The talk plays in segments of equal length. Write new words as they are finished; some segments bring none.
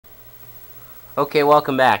Okay,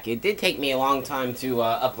 welcome back. It did take me a long time to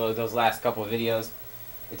upload those last couple of videos.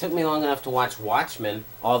 It took me long enough to watch Watchmen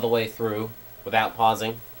all the way through without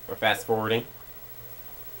pausing or fast forwarding.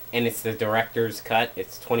 And it's the director's cut.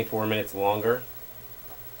 It's 24 minutes longer.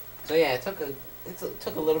 So yeah, it took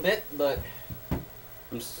a little bit, but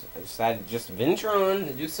I decided to just venture on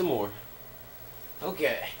to do some more.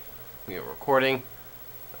 Okay, we are recording.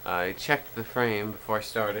 I checked the frame before I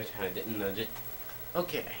started. I didn't nudge it.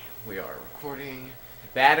 Okay, we are recording.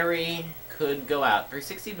 Battery could go out.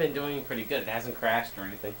 360's been doing pretty good. It hasn't crashed or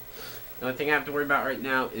anything. The only thing I have to worry about right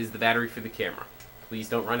now is the battery for the camera. Please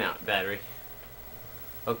don't run out, battery.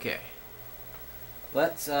 Okay.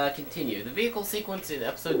 Let's continue. The vehicle sequence in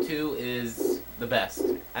episode 2 is the best.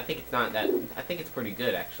 I think it's not that... I think it's pretty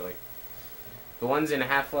good, actually. The ones in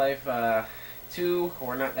Half-Life 2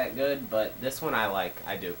 were not that good, but this one I like.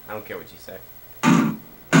 I do. I don't care what you say.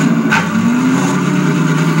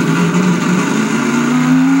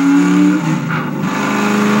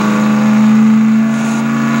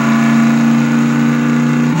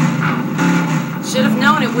 Should have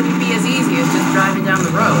known it wouldn't be as easy as just driving down the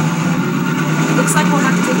road. Looks like we'll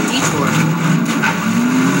have to take a detour.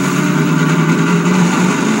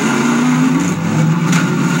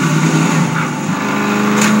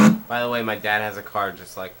 By the way, my dad has a car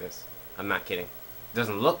just like this. I'm not kidding. It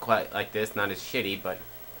doesn't look quite like this, not as shitty, but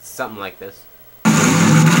it's something like this. A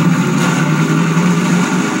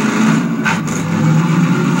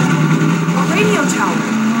radio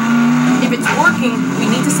tower. If it's working, we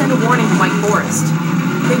need to send a warning to White Forest.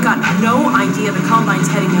 They've got no idea the Combine's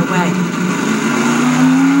heading their way.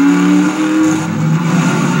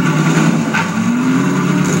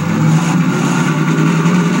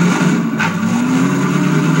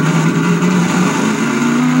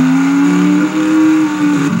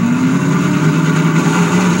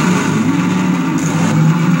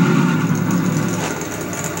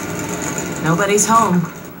 Nobody's home.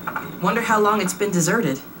 Wonder how long it's been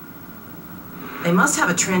deserted. They must have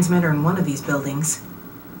a transmitter in one of these buildings.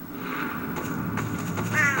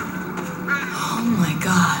 Oh my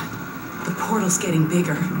god. The portal's getting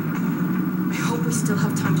bigger. I hope we still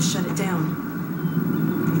have time to shut it down.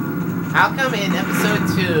 How come in episode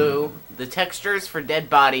 2, the textures for dead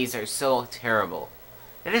bodies are so terrible?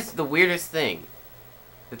 That is the weirdest thing.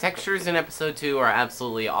 The textures in episode 2 are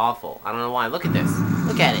absolutely awful. I don't know why. Look at this.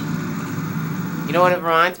 Look at it. You know what it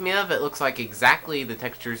reminds me of? It looks like exactly the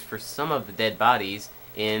textures for some of the dead bodies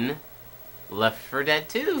in Left 4 Dead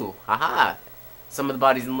 2. Haha. Some of the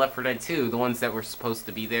bodies in Left 4 Dead 2, the ones that were supposed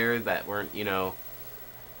to be there, that weren't, you know,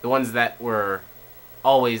 the ones that were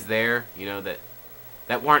always there, you know, that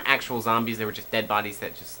weren't actual zombies, they were just dead bodies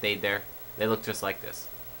that just stayed there. They look just like this.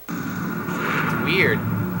 It's weird.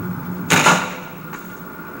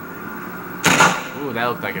 Ooh, that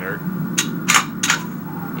looked like it hurt.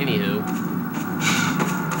 Anywho.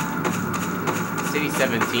 City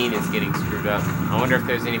 17 is getting screwed up. I wonder if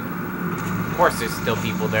there's any... Of course there's still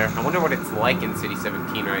people there. I wonder what it's like in City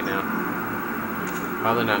 17 right now.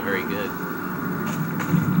 Probably not very good.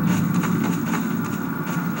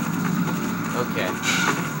 Okay.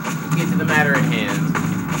 Let's get to the matter at hand.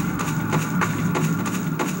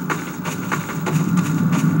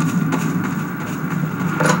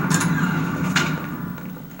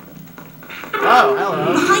 Oh,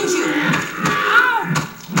 hello. Behind you!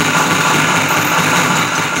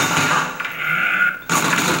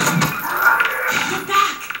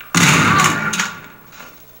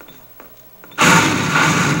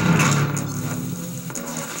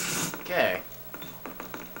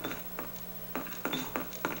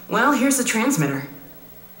 Well, here's the transmitter.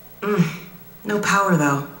 No power,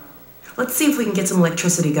 though. Let's see if we can get some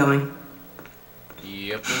electricity going.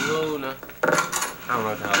 Yep, Luna. I don't know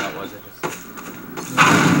what the hell that was.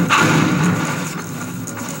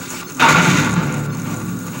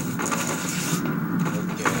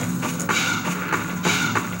 Okay.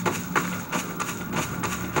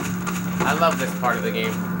 I love this part of the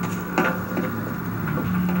game.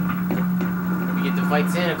 We get to fight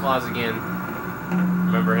Santa Claus again.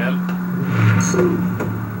 Remember him?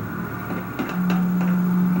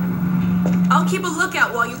 I'll keep a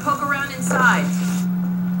lookout while you poke around inside.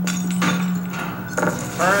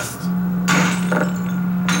 First,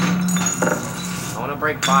 I want to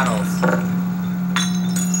break bottles.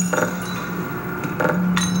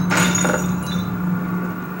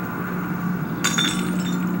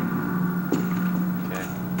 Okay.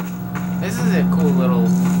 This is a cool little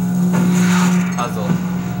puzzle.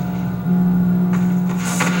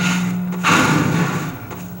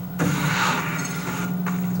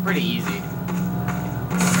 Pretty easy.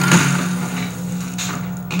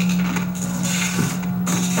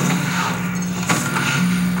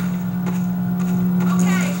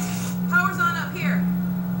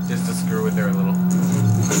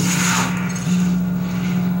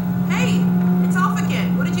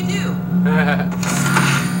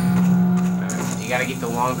 gotta get the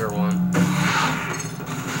longer one.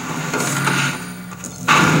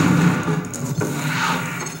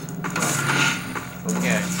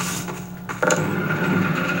 Okay.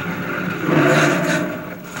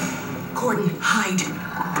 Gordon, hide.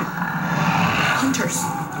 Hunters.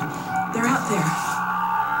 They're out there.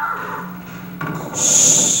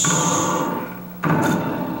 Shh.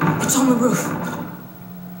 It's on the roof.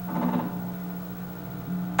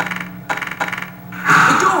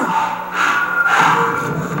 The door.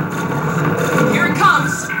 Here it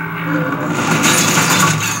comes.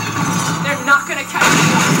 They're not gonna catch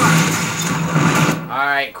me off guard.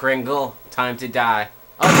 Alright, Kringle. Time to die.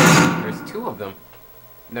 Oh, there's two of them.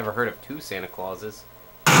 Never heard of two Santa Clauses.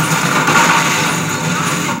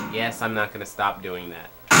 Yes, I'm not gonna stop doing that.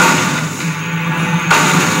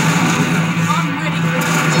 I'm ready.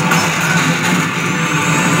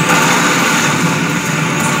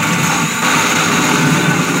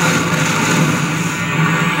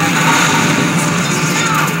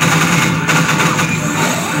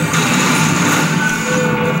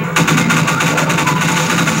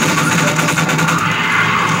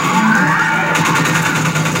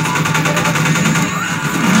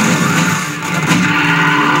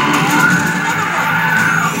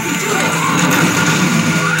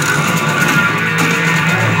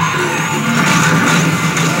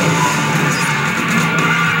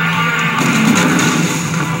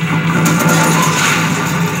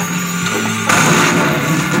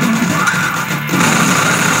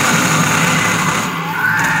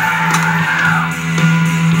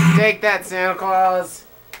 Take that, Santa Claus!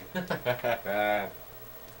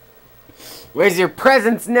 Where's your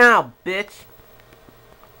presents now, bitch?